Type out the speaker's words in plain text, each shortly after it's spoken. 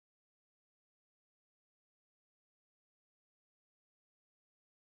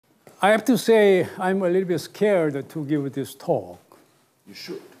I have to say I'm a little bit scared to give this talk. You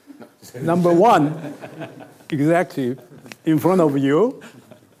should. Number one, exactly, in front of you.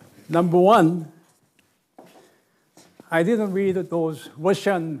 Number one, I didn't read those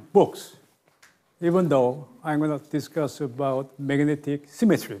Russian books, even though I'm going to discuss about magnetic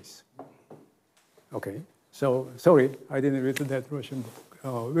symmetries. Okay, so sorry, I didn't read that Russian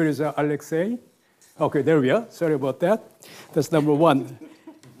book. Where is Alexei? Okay, there we are. Sorry about that. That's number one.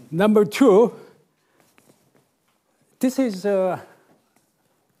 Number two, this is,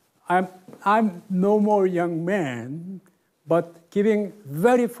 I'm no more young man, but giving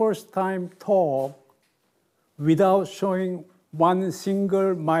very first time talk without showing one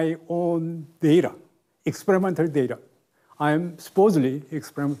single my own data, experimental data. I'm supposedly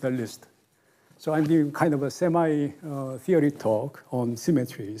experimentalist. So I'm giving kind of a semi-theory talk on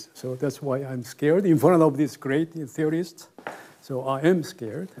symmetries. So that's why I'm scared in front of these great theorists. So I am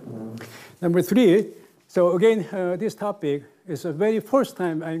scared. Number three, so again, this topic is the very first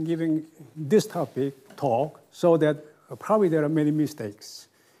time I'm giving this topic talk, so that probably there are many mistakes.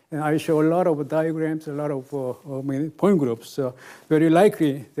 And I show a lot of diagrams, a lot of point groups. Very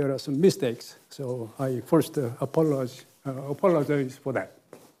likely there are some mistakes. So I first apologize for that.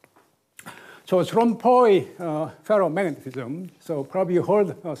 So Trompe ferromagnetism. So probably you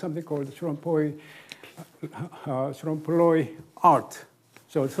heard something called Trompe art.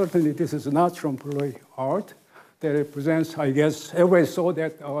 So certainly this is not Trompe art. That represents, I guess, everybody saw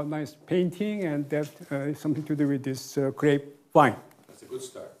that nice painting, and that is something to do with this grapevine. That's a good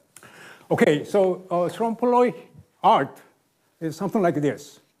start. Okay, so Trompe art is something like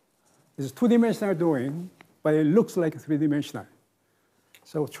this. It's two-dimensional drawing, but it looks like three-dimensional.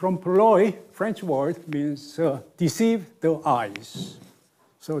 So trompe-l'œil, French word, means deceive the eyes.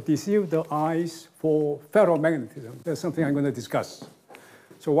 So deceive the eyes for ferromagnetism. That's something I'm going to discuss.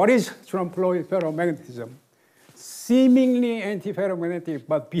 So what is trompe-l'œil ferromagnetism? Seemingly anti-ferromagnetic,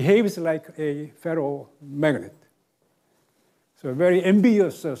 but behaves like a ferromagnet. So a very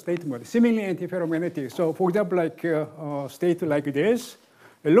ambiguous statement, seemingly anti-ferromagnetic. So for example, like a state like this,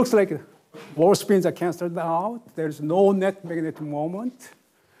 it looks like all spins are canceled out. There's no net magnetic moment.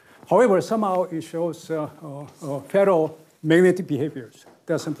 However, somehow it shows ferromagnetic behaviors.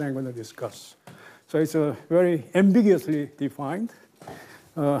 That's something I'm going to discuss. So it's very ambiguously defined.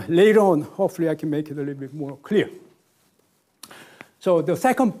 Later on, hopefully I can make it a little bit more clear. So the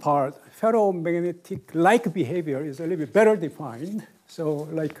second part, ferromagnetic-like behavior, is a little bit better defined. So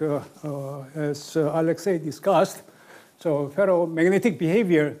like as Alexei discussed, so ferromagnetic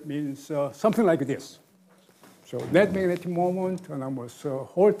behavior means something like this. So net magnetic moment, anomalous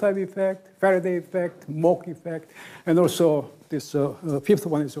Hall type effect, Faraday effect, Mach effect, and also this fifth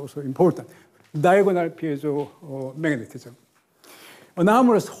one is also important, diagonal piezo magnetism.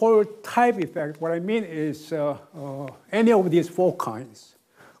 Anomalous Hall type effect, what I mean is any of these four kinds.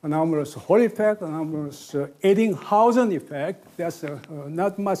 Anomalous Hall effect, anomalous Eddinghausen effect, that's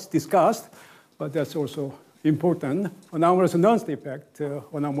not much discussed, but that's also important. Anomalous Nernst effect,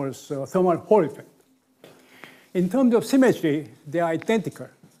 anomalous thermal Hall effect. In terms of symmetry, they are identical.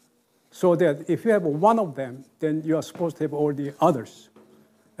 So that if you have one of them, then you are supposed to have all the others,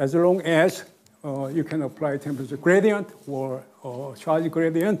 as long as you can apply temperature gradient or charge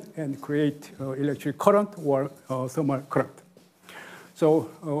gradient and create electric current or thermal current. So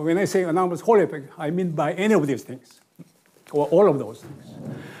when I say anomalous Hall effect, I mean by any of these things, or all of those things.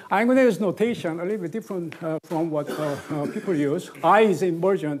 I'm going to use notation a little bit different from what people use. I is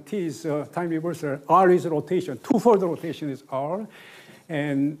inversion, T is time reversal, R is rotation. Twofold rotation is R.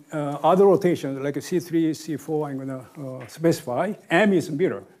 And other rotations, like C3, C4, I'm going to specify. M is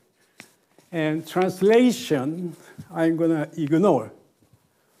mirror. And translation, I'm going to ignore.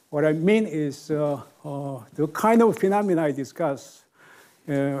 What I mean is the kind of phenomena I discuss,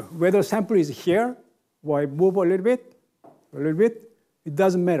 whether sample is here, or I move a little bit, it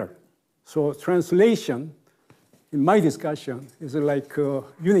doesn't matter. So translation, in my discussion, is like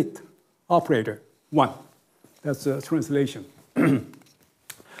unit operator, 1. That's translation.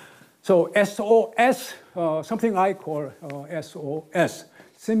 So SOS, something I call SOS,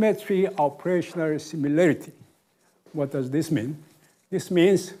 symmetry operational similarity. What does this mean? This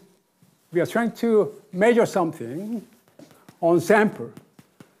means we are trying to measure something on sample,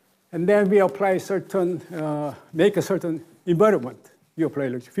 and then we apply certain, make a certain environment. You apply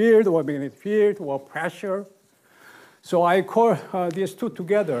electric field or magnetic field or pressure. So I call these two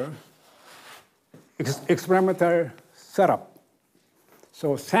together experimental setup.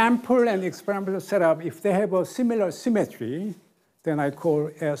 So sample and experimental setup, if they have a similar symmetry, then I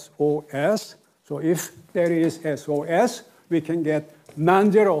call SOS. So if there is SOS, we can get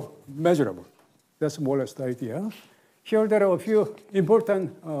non-zero measurable. That's more or less the idea. Here there are a few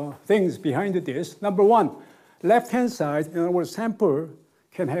important things behind this. Number one, left-hand side, in other words, sample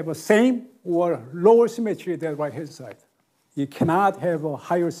can have a same or lower symmetry than right-hand side. It cannot have a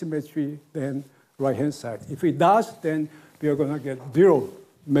higher symmetry than right-hand side. If it does, then we are going to get zero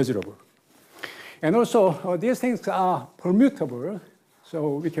measurable. And also, these things are permutable.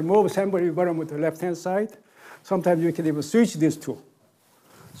 So we can move sample environment to the left-hand side. Sometimes you can even switch these two.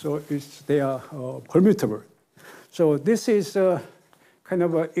 So they are permutable. So this is kind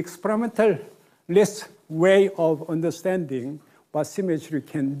of an experimentalist way of understanding what symmetry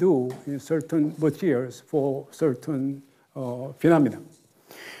can do in certain materials for certain phenomena.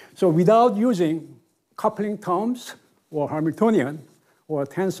 So without using coupling terms or Hamiltonian or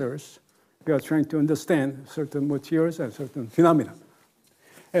tensors, we are trying to understand certain materials and certain phenomena.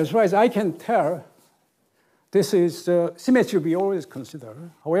 As far as I can tell, this is symmetry we always consider.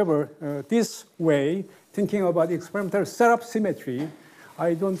 However, this way, thinking about experimental setup symmetry,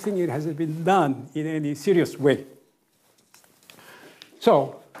 I don't think it has been done in any serious way.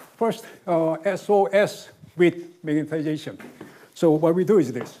 So first, SOS with magnetization. So what we do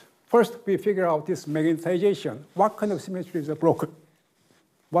is this. First, we figure out this magnetization. What kind of symmetries are broken?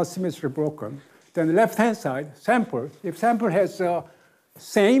 What symmetry is broken? Then the left-hand side, sample. If sample has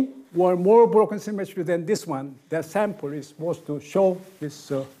same or more broken symmetry than this one, that sample is supposed to show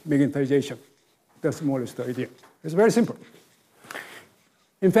this magnetization. That's more or less the idea. It's very simple.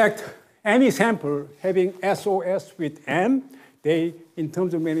 In fact, any sample having SOS with M, they, in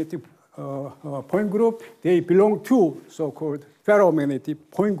terms of magnetic point group, they belong to so-called ferromagnetic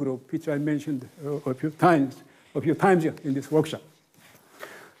point group, which I mentioned a few times in this workshop.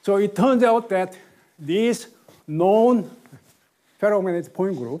 So it turns out that these known ferromagnetic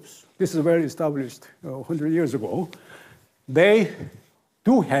point groups, this is well established 100 years ago, they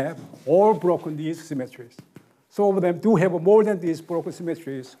do have all broken these symmetries. Some of them do have more than these broken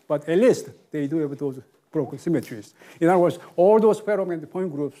symmetries, but at least they do have those broken symmetries. In other words, all those ferromagnetic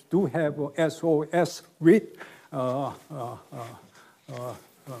point groups do have SOS with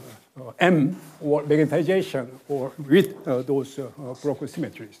M or magnetization or with those broken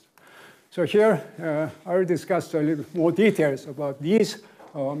symmetries. So here I will discuss a little more details about these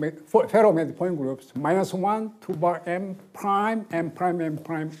ferromagnetic point groups, -1, 2 bar M prime, M prime, M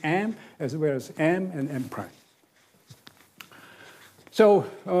prime, M, as well as M and M prime. So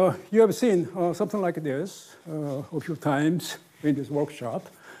you have seen something like this a few times in this workshop.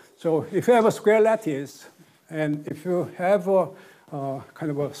 So if you have a square lattice, and if you have a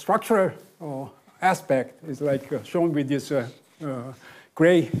kind of a structural aspect, it's like shown with this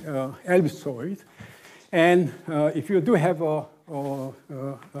gray ellipsoid. And if you do have a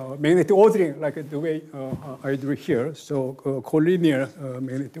magnetic ordering like the way I do here, so collinear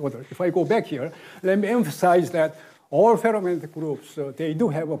magnetic order. If I go back here, let me emphasize that all ferromagnetic groups, they do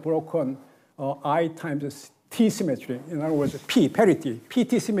have a broken I times T symmetry. In other words, P, parity,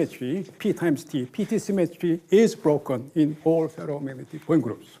 PT symmetry, P times T. PT symmetry is broken in all ferromagnetic point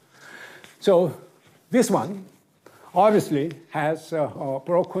groups. So this one obviously has a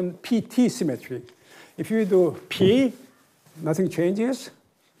broken PT symmetry. If you do P, nothing changes.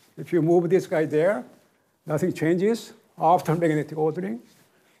 If you move this guy there, nothing changes after magnetic ordering.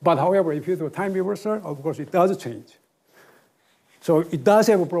 But however, if you do time reversal, of course, it does change. So it does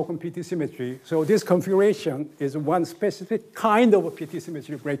have a broken PT symmetry. So this configuration is one specific kind of a PT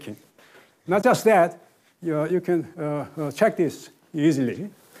symmetry breaking. Not just that, you can check this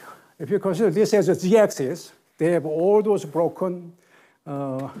easily. If you consider this as a z-axis, they have all those broken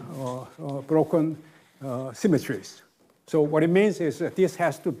symmetries. So what it means is that this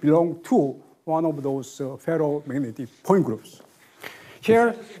has to belong to one of those ferromagnetic point groups.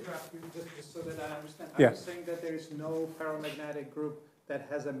 Here, just so that I understand, yeah. are you saying that there is no ferromagnetic group that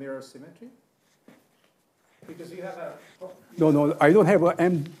has a mirror symmetry? Because you have a... No, I don't have a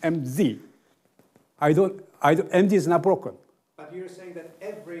MZ. MZ is not broken. But you're saying that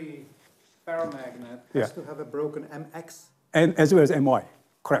every ferromagnet has to have a broken MX? And as well as MY,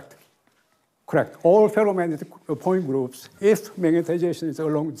 correct. Correct. All ferromagnetic point groups, if magnetization is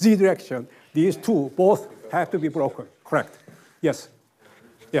along Z direction, these two both have to be broken, correct. Yes.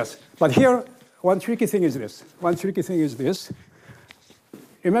 Yes, but here, one tricky thing is this.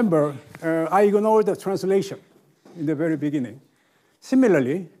 Remember, I ignored the translation in the very beginning.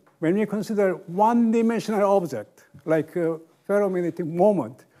 Similarly, when we consider one-dimensional object, like a ferromagnetic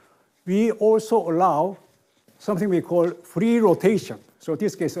moment, we also allow something we call free rotation. So in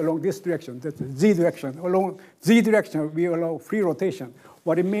this case, along this direction, that's Z direction. Along Z direction, we allow free rotation.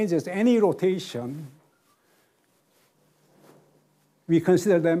 What it means is any rotation we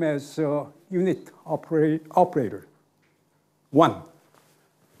consider them as unit operator, 1.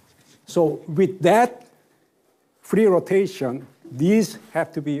 So with that free rotation, these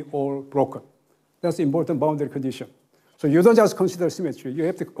have to be all broken. That's the important boundary condition. So you don't just consider symmetry, you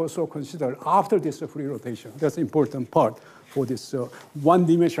have to also consider after this free rotation. That's the important part for this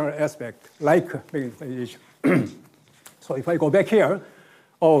one-dimensional aspect, like magnetization. So if I go back here,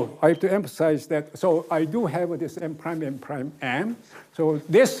 I have to emphasize that, so I do have this M prime, M prime, M. So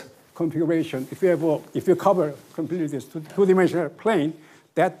this configuration, if you cover completely this two-dimensional plane,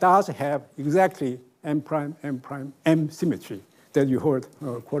 that does have exactly M prime, M symmetry that you heard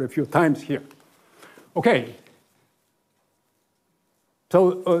quite a few times here. Okay.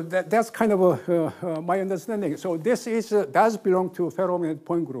 So that's kind of my understanding. So this does belong to ferromagnetic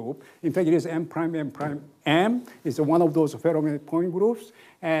point group. In fact, it is M prime, M is one of those ferromagnetic point groups.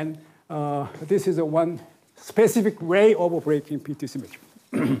 And this is one specific way of breaking PT symmetry.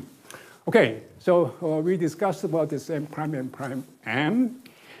 Okay, so we discussed about this M prime, M.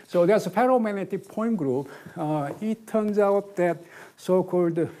 So there's a ferromagnetic point group. It turns out that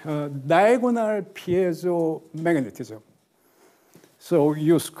so-called diagonal piezo magnetism. So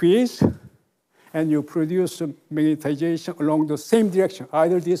you squeeze and you produce magnetization along the same direction,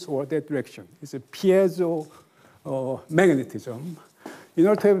 either this or that direction. It's a piezo magnetism. In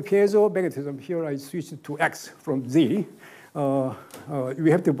order to have piezo magnetism, here I switched to X from Z.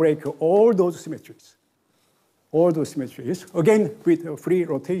 We have to break all those symmetries. All those symmetries, again, with a free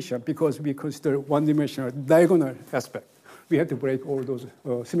rotation, because we consider one-dimensional diagonal aspect. We have to break all those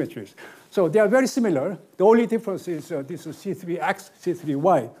symmetries. So they are very similar. The only difference is this C3X,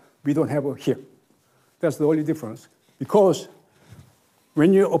 C3Y, we don't have here. That's the only difference. Because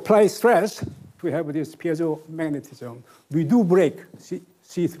when you apply stress to have this piezo magnetism, we do break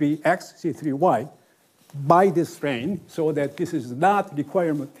C3X, C3Y by this strain, so that this is not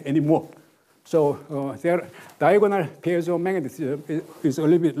requirement anymore. So their diagonal piezo magnetism is a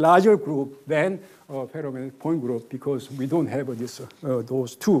little bit larger group than ferromagnetic point group, because we don't have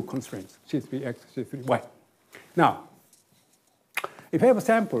those two constraints, C3X, C3Y. Now, if you have a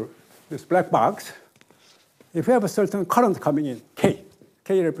sample, this black box, if you have a certain current coming in, K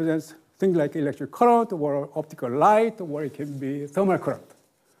represents things like electric current or optical light, or it can be thermal current.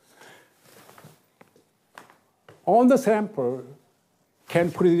 On the sample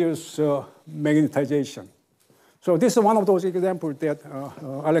can produce magnetization. So this is one of those examples that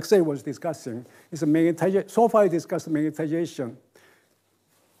Alexei was discussing. It's a magnetization. So far I discussed magnetization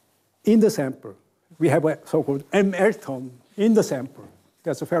in the sample. We have a so-called ML term in the sample.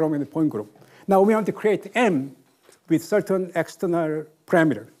 That's a ferromagnetic point group. Now we want to create M with certain external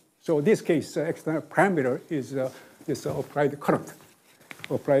parameter. So in this case, external parameter is this applied current.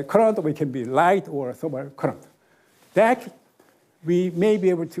 Applied current, we can be light or thermal current. That we may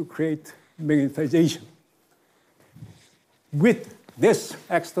be able to create magnetization with this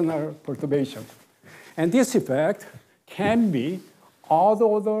external perturbation. And this effect can be odd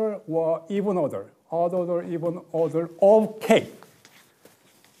order or even order, odd order, even order of K.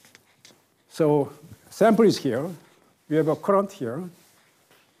 So sample is here. We have a current here.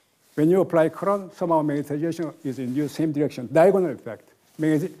 When you apply current, somehow magnetization is induced same direction, diagonal effect.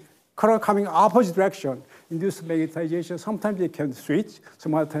 Current coming opposite direction induces magnetization. Sometimes it can switch,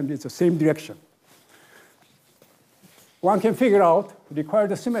 some other times it's the same direction. One can figure out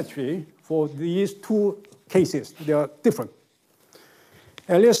required symmetry for these two cases. They are different.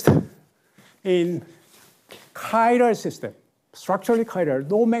 At least in chiral system, structurally chiral,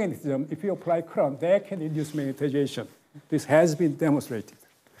 no magnetism, if you apply current, that can induce magnetization. This has been demonstrated.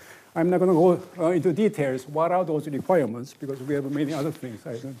 I'm not going to go into details. What are those requirements? Because we have many other things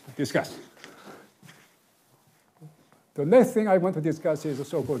I want to discuss. The next thing I want to discuss is the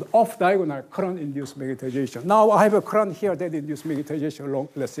so-called off-diagonal current-induced magnetization. Now I have a current here that induces magnetization along,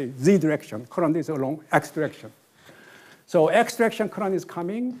 let's say, Z direction. Current is along X direction. So X direction current is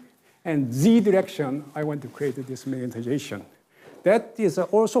coming, and Z direction, I want to create this magnetization. That is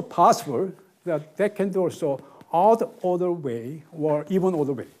also possible that can do also odd order way or even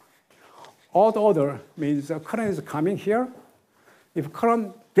order way. Odd order means the current is coming here. If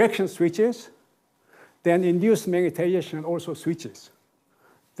current direction switches, then induced magnetization also switches.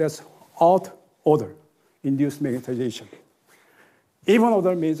 That's odd order, induced magnetization. Even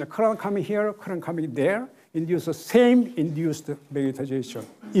order means the current coming here, current coming there, induce the same induced magnetization.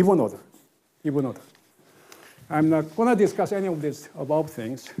 Even order, even order. I'm not going to discuss any of these above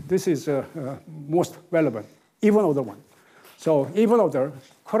things. This is most relevant, even order one. So even order,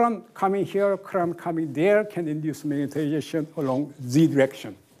 current coming here, current coming there can induce magnetization along Z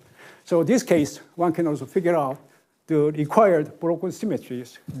direction. So in this case, one can also figure out the required broken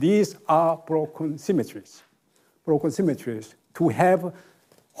symmetries, these are broken symmetries. Broken symmetries to have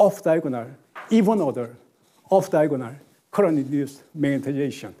off-diagonal, even order, off-diagonal current-induced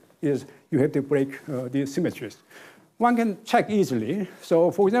magnetization is you have to break these symmetries. One can check easily.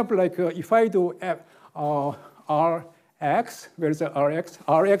 So for example, like if I do Rx, where is the Rx?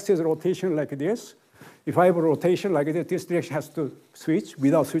 Rx is a rotation like this. If I have a rotation like this direction has to switch.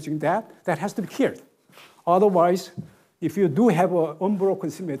 Without switching that has to be killed. Otherwise, if you do have an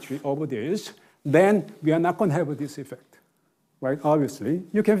unbroken symmetry over this, then we are not going to have this effect, right? Obviously,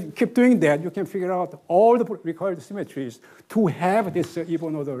 you can keep doing that. You can figure out all the required symmetries to have this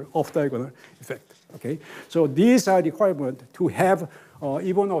even order off-diagonal effect, okay? So these are requirements to have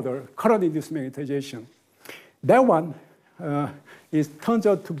even order current-induced magnetization. That one turns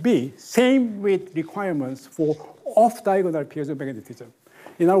out to be same with requirements for off-diagonal piezomagnetism.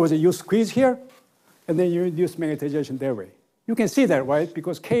 In other words, you squeeze here, and then you induce magnetization that way. You can see that, right?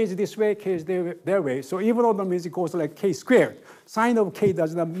 Because K is this way, K is that way. So even order means it goes like K squared. Sign of K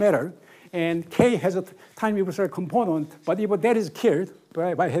does not matter. And K has a time universal component, but even that is killed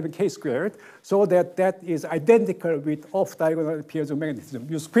by having K squared, so that is identical with off-diagonal piezomagnetism.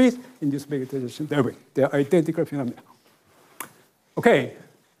 You squeeze, induce magnetization that way. They are identical phenomena. Okay.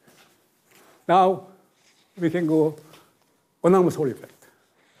 Now we can go anomalous Hall effect.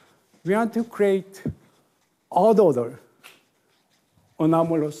 We want to create odd order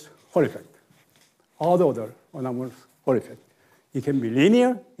anomalous Hall effect. Odd order anomalous Hall effect. It can be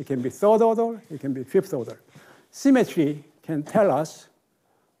linear, it can be third order, it can be fifth order. Symmetry can tell us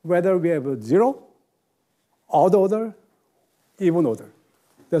whether we have a zero, odd order, even order.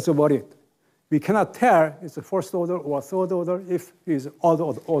 That's about it. We cannot tell it's a first order or third order if it's odd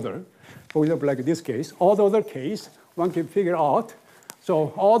order. For example, like this case, odd order case, one can figure out.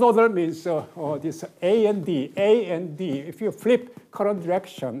 So odd order means this A and D. If you flip current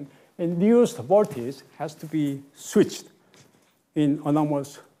direction, induced voltage has to be switched in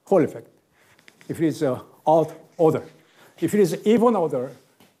anomalous Hall effect. If it is odd order. If it is even order,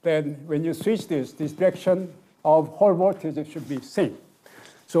 then when you switch this direction of Hall voltage, it should be same.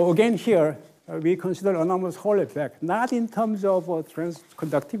 So again here, we consider anomalous Hall effect, not in terms of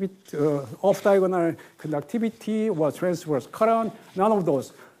conductivity, off-diagonal conductivity or transverse current, none of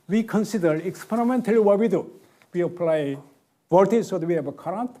those. We consider experimentally what we do. We apply voltage so that we have a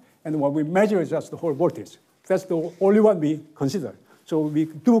current, and what we measure is just the Hall voltage. That's the only one we consider. So we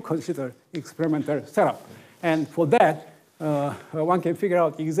do consider experimental setup. And for that, one can figure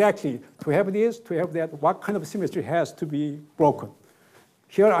out exactly to have this, to have that, what kind of symmetry has to be broken.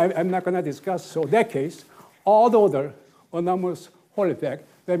 Here, I'm not going to discuss. So that case, odd order anomalous Hall effect,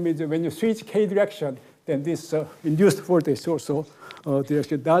 that means that when you switch K direction, then this induced voltage also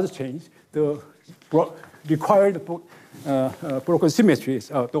direction does change. The required broken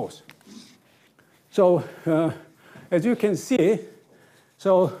symmetries are those. So as you can see,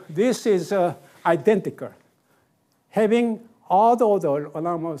 so this is identical. Having odd order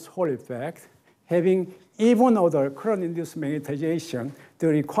anomalous Hall effect, having even order current-induced magnetization, the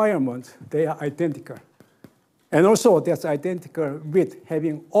requirements, they are identical. And also, that's identical with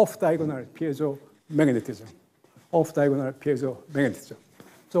having off-diagonal piezomagnetism. Off-diagonal piezomagnetism.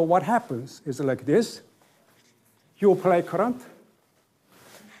 So what happens is like this. You apply current.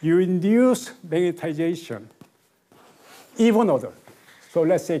 You induce magnetization, even order. So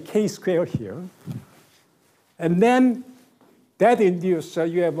let's say K squared here. And then that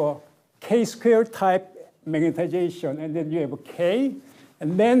induces, you have a K squared type magnetization, and then you have a K.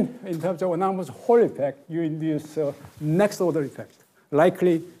 And then in terms of anomalous Hall effect, you induce a next order effect,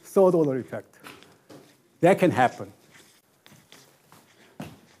 likely third order effect. That can happen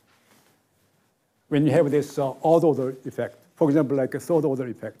when you have this odd order effect. For example, like a third order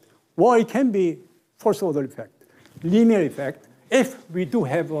effect. Or it can be first order effect, linear effect, if we do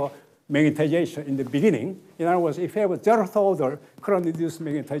have a magnetization in the beginning. In other words, if you have a zeroth order current-induced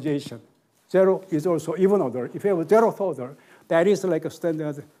magnetization, zero is also even order. If you have a zeroth order, that is like a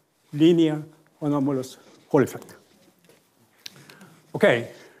standard linear anomalous Hall effect. Okay,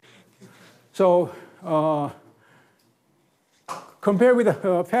 so compared with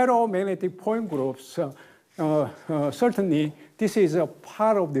ferromagnetic point groups, certainly this is a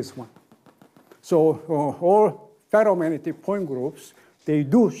part of this one. So all ferromagnetic point groups, they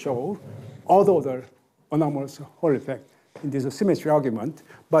do show odd order anomalous Hall effect in this symmetry argument.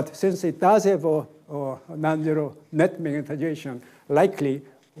 But since it does have a non-zero net magnetization, likely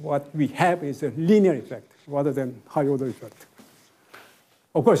what we have is a linear effect rather than high order effect.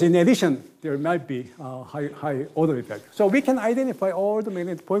 Of course, in addition, there might be a high order effect. So we can identify all the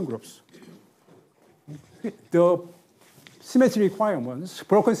magnetic point groups. The symmetry requirements,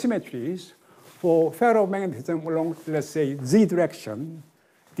 broken symmetries for ferromagnetism along, let's say, z direction.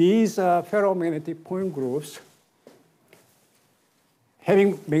 These ferromagnetic point groups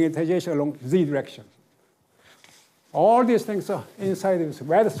having magnetization along z direction. All these things are inside this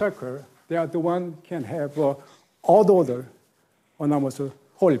red circle. They are the one can have odd order anomalous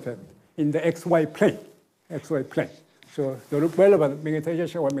Hall effect in the xy plane. XY plane. So the relevant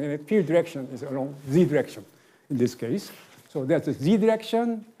magnetization or magnetic field direction is along z direction in this case. So that's the z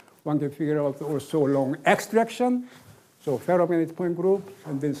direction. One can figure out also along x direction. So ferromagnetic point group,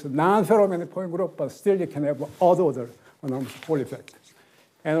 and this non-ferromagnetic point group, but still you can have odd order anomalous Hall effect.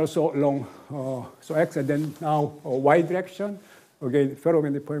 And also along, so x, and then now y direction, again,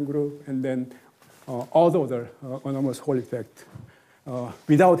 ferromagnetic point group, and then odd order anomalous Hall effect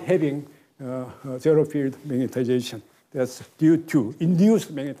without having zero field magnetization. That's due to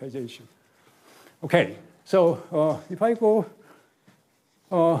induced magnetization. Okay, so if I go,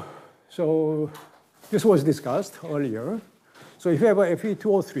 so this was discussed earlier. So if you have a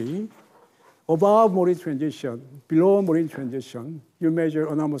Fe2O3, above Morin transition, below Morin transition, you measure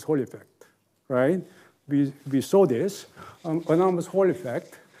anomalous Hall effect, right? We saw this. Anomalous Hall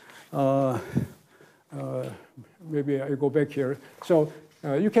effect, maybe I go back here. So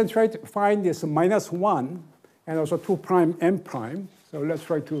you can try to find this -1 and also 2' M'. So let's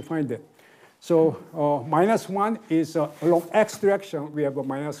try to find it. So -1 is along x direction, we have a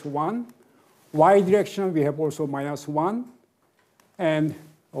 -1. Y direction, we have also -1. And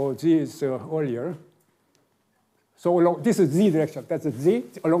z is earlier. So along, this is z direction, that's a z.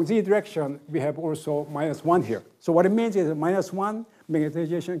 Along z direction, we have also -1 here. So what it means is -1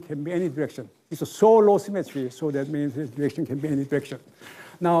 magnetization can be any direction. It's a so low symmetry so that magnetization direction can be any direction.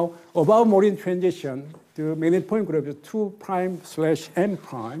 Now, above Morin transition, the magnetic point group is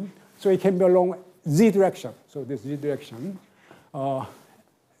 2'/M', so it can be along z direction. So this z direction.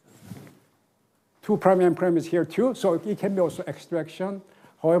 2'M' is here too, so it can be also x direction.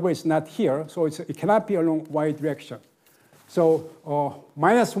 However, it's not here, so it cannot be along y direction. So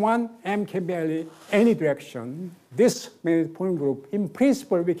 -1 M can be any direction. This magnetic point group, in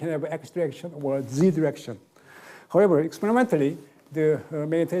principle, we can have x direction or z direction. However, experimentally, the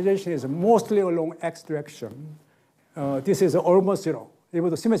magnetization is mostly along x direction. This is almost zero. Even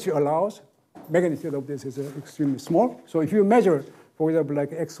the symmetry allows, magnitude of this is extremely small. So if you measure, for example,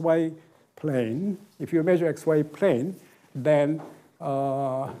 like xy plane, if you measure xy plane, then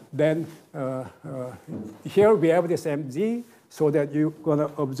here we have this mz, so that you're going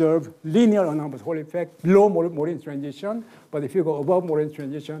to observe linear anomalous Hall effect below Morin transition. But if you go above Morin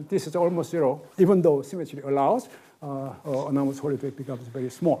transition, this is almost zero, even though symmetry allows, anomalous Hall effect becomes very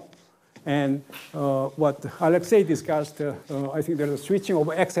small. And what Alexei discussed, I think there's a switching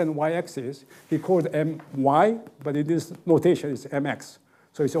over x and y axis. He called my, but in this notation it's mx.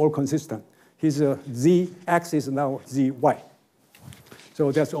 So it's all consistent. His z axis is now zy.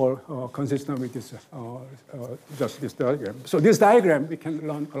 So that's all consistent with this, just this diagram. So this diagram, we can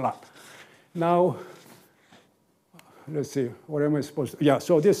learn a lot. Now, let's see, what am I supposed to, yeah,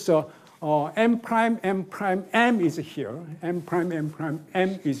 so this M' is here,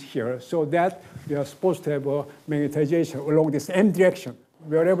 M' is here, so that we are supposed to have a magnetization along this M direction.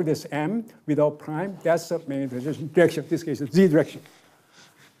 Wherever this M without prime, that's a magnetization direction. In this case, it's Z direction.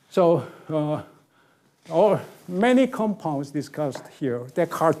 So many compounds discussed here. The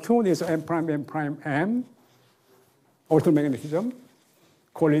cartoon is M', altermagnetism,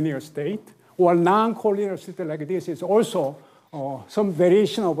 collinear state, or non-collinear state like this is also some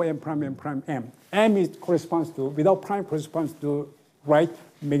variation of M'. M is corresponds to, without prime corresponds to right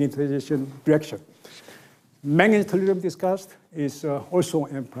magnetization direction. Magnetism discussed is also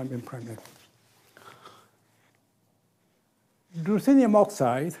M'. Ruthenium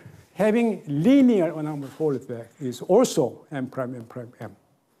oxide having linear anomalous Hall effect is also M'.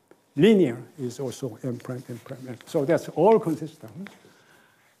 Linear is also M'. So that's all consistent.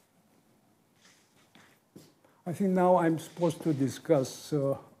 I think now I'm supposed to discuss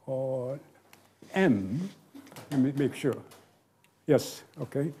M. Let me make sure. Yes,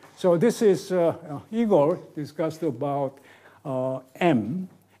 okay. So this is Igor discussed about M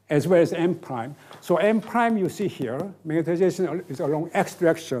as well as M'. So M' you see here, magnetization is along X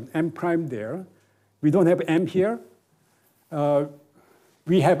direction, M' there. We don't have M here.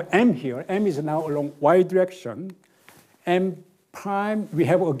 We have M here. M is now along Y direction. M' we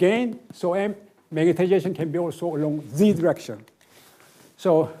have again, so M magnetization can be also along Z direction.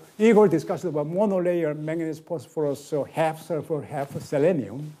 So Igor discussed about monolayer manganese phosphorus, so half sulfur, half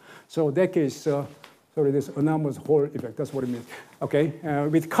selenium. So that case, Sorry, this anomalous Hall effect, that's what it means. Okay,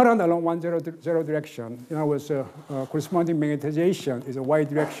 with current along 1, 0 direction, in other words, corresponding magnetization is a y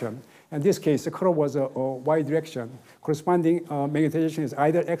direction. In this case, the curve was a y direction. Corresponding magnetization is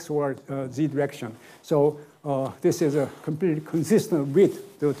either x or z direction. So this is completely consistent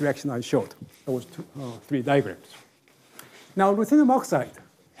with the direction I showed. Those 3 diagrams. Now, ruthenium oxide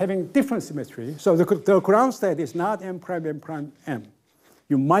having different symmetry. So the ground state is not m prime, m prime, m.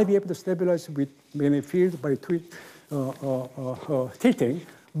 You might be able to stabilize with magnetic field by tilting,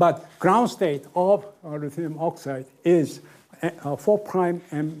 but ground state of ruthenium oxide is 4 prime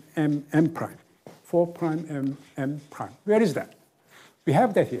m m m prime. 4 prime m m prime. Where is that? We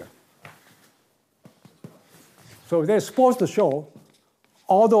have that here. So they're supposed to show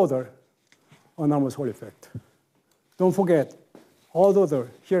odd order anomalous Hall effect. Don't forget, odd order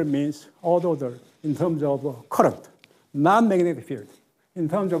here means odd order in terms of current, non-magnetic field. In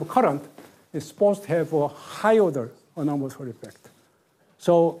terms of current, it's supposed to have a high order anomalous Hall effect.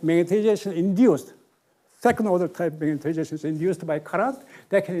 So magnetization induced, second order type magnetization is induced by current,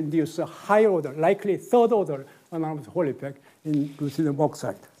 that can induce a higher order, likely third order anomalous Hall effect in ruthenium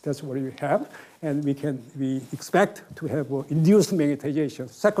oxide. That's what we have. And we expect to have induced magnetization,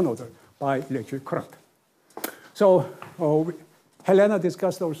 second order, by electric current. So Helena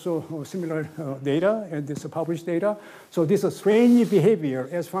discussed also similar data, and this is published data. So this is strange behavior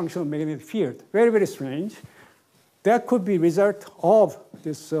as function of magnetic field, very, very strange. That could be result of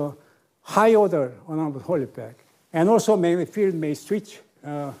this high order anomalous Hall effect. And also magnetic field may switch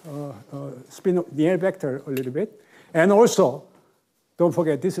spin the L vector a little bit. And also, don't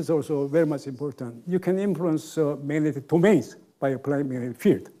forget, this is also very much important. You can influence magnetic domains by applying magnetic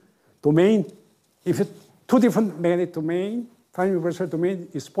field. Domain, if it's 2 different magnetic domain, time universal domain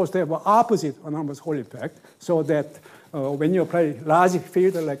is supposed to have an opposite anomalous Hall effect, so that when you apply large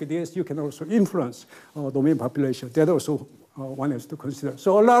field like this, you can also influence domain population. That also one has to consider.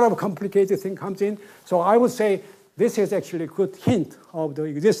 So a lot of complicated thing comes in. So I would say this is actually a good hint of the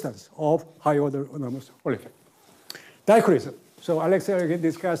existence of high order anomalous Hall effect. Dichroism. So Alexander again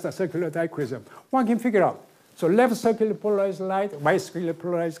discussed the circular dichroism. One can figure out. So left circular polarized light, right circular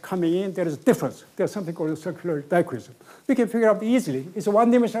polarized coming in, there is a difference. There's something called circular dichroism. We can figure out easily. It's a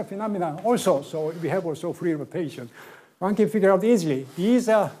one-dimensional phenomenon also, so we have also free rotation. One can figure out easily. These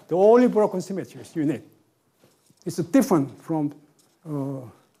are the only broken symmetries you need. It's different from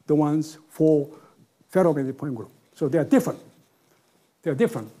the ones for ferromagnetic point group. So they are different. They are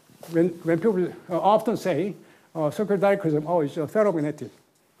different. When people often say circular dichroism, oh, it's ferromagnetic.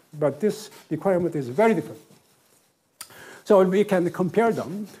 But this requirement is very different. So we can compare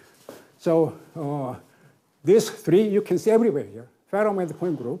them. So these 3 you can see everywhere here. Ferromagnetic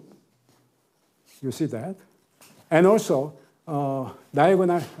point group, you see that. And also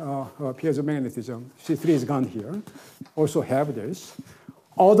diagonal piezo-magnetism, C3 is gone here. Also have this.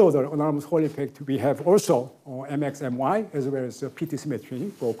 Odd order anomalous Hall effect, we have also MX, MY, as well as PT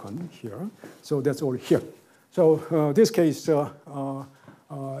symmetry broken here. So that's all here. So this case,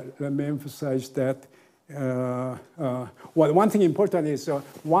 let me emphasize that one thing important is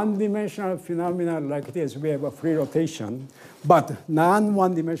one-dimensional phenomena like this, we have a free rotation, but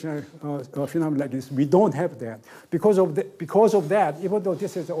non-one-dimensional phenomena like this, we don't have that. Because of that, even though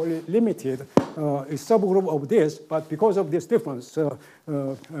this is only limited, a subgroup of this, but because of this difference,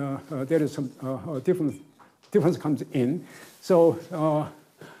 there is some difference comes in. So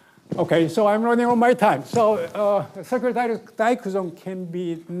okay, so I'm running on my time. So circular dichroism can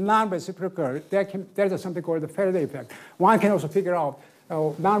be non-reciprocal. There's something called the Faraday effect. One can also figure out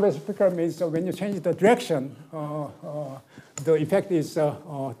non-reciprocal means when you change the direction, the effect is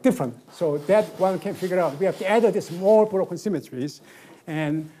different. So that one can figure out. We have to add this more broken symmetries,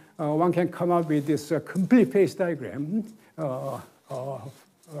 and one can come up with this complete phase diagram.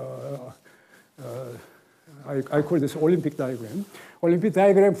 I call this Olympic diagram. Olympic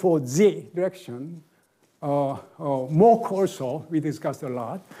diagram for Z direction. Mock also, we discussed a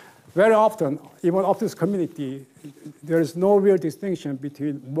lot. Very often, even of this community, there is no real distinction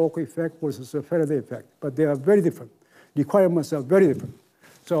between Mock effect versus a Faraday effect, but they are very different. Requirements are very different.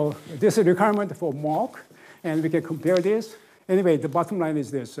 So this is a requirement for Mock, and we can compare this. Anyway, the bottom line is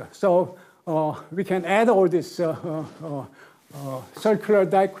this. So we can add all this circular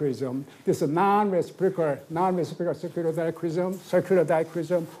dichroism. This is a non-reciprocal circular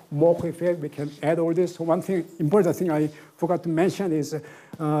dichroism, Mock effect. We can add all this. One thing, important thing I forgot to mention is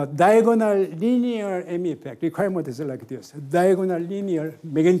diagonal linear M effect. Requirement is like this. Diagonal linear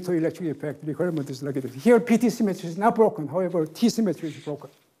magnetoelectric effect. Requirement is like this. Here, PT symmetry is not broken. However, T symmetry is broken.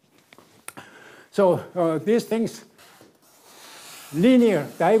 So these things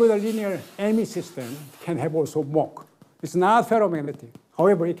diagonal linear ME system can have also Mach. It's not ferromagnetic.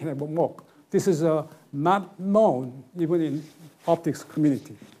 However, it can have Mach. This is not known even in optics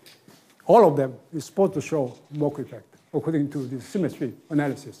community. All of them is supposed to show Mach effect according to the symmetry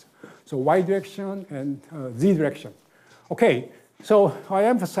analysis. So Y direction and Z direction. Okay, so I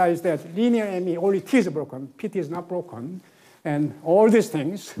emphasize that linear ME, only T is broken, PT is not broken. And all these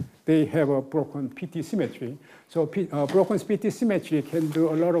things, they have a broken PT symmetry. So broken PT symmetry can do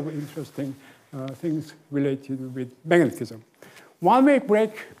a lot of interesting things related with magnetism. One way to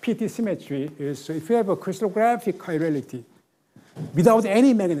break PT symmetry is if you have a crystallographic chirality without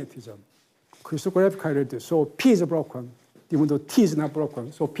any magnetism. Crystallographic chirality, so P is broken, even though T is not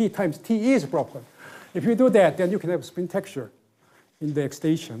broken. So P times T is broken. If you do that, then you can have spin texture in the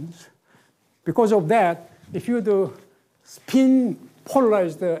excitations. Because of that, if you do spin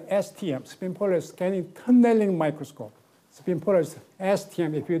polarized STM, spin polarized scanning tunneling microscope, spin polarized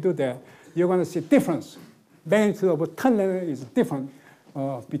STM, if you do that, you're going to see difference. Magnitude of tunneling is different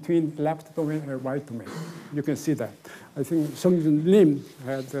between left domain and right domain. You can see that. I think Sung Lim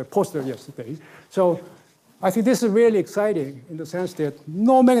had a poster yesterday. So I think this is really exciting in the sense that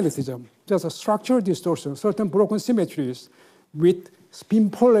no magnetism, just a structural distortion, certain broken symmetries with spin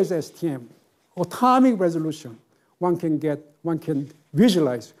polarized STM, atomic resolution. One can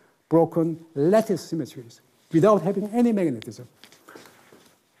visualize broken lattice symmetries without having any magnetism.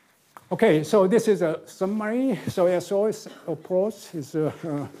 Okay, so this is a summary. So SO's approach is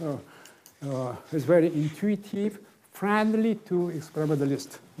very intuitive, friendly to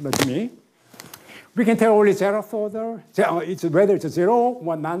experimentalists like me. We can tell only zeroth order, whether it's a zero,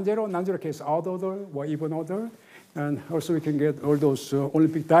 or non-zero case odd order, or even order. And also we can get all those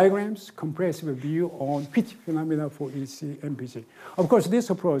Olympic diagrams, compressive view on pitch phenomena for EC and BG. Of course, this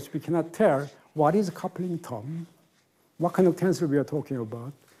approach, we cannot tell what is coupling term, what kind of tensor we are talking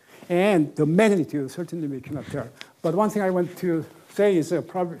about, and the magnitude, certainly we cannot tell. But one thing I want to say is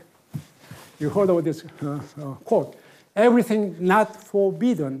probably, you heard about this quote, everything not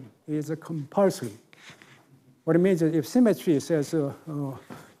forbidden is compulsory. What it means is if symmetry says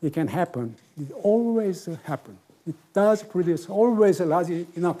it can happen, it always happens. It does produce always a large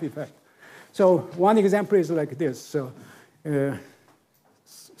enough effect. So one example is like this,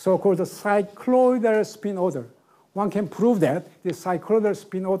 so-called cycloidal spin order. One can prove that the cycloidal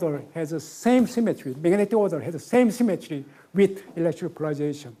spin order has the same symmetry, magnetic order has the same symmetry with electric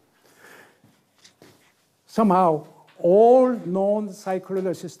polarization. Somehow, all known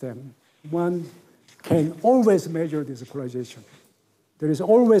cycloidal systems, one can always measure this polarization. There is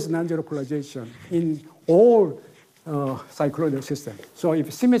always non-zero polarization in all cycloidal systems. So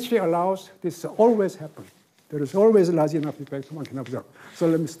if symmetry allows, this always happens. There is always a large enough effect one can observe. So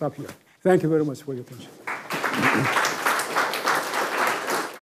let me stop here. Thank you very much for your attention.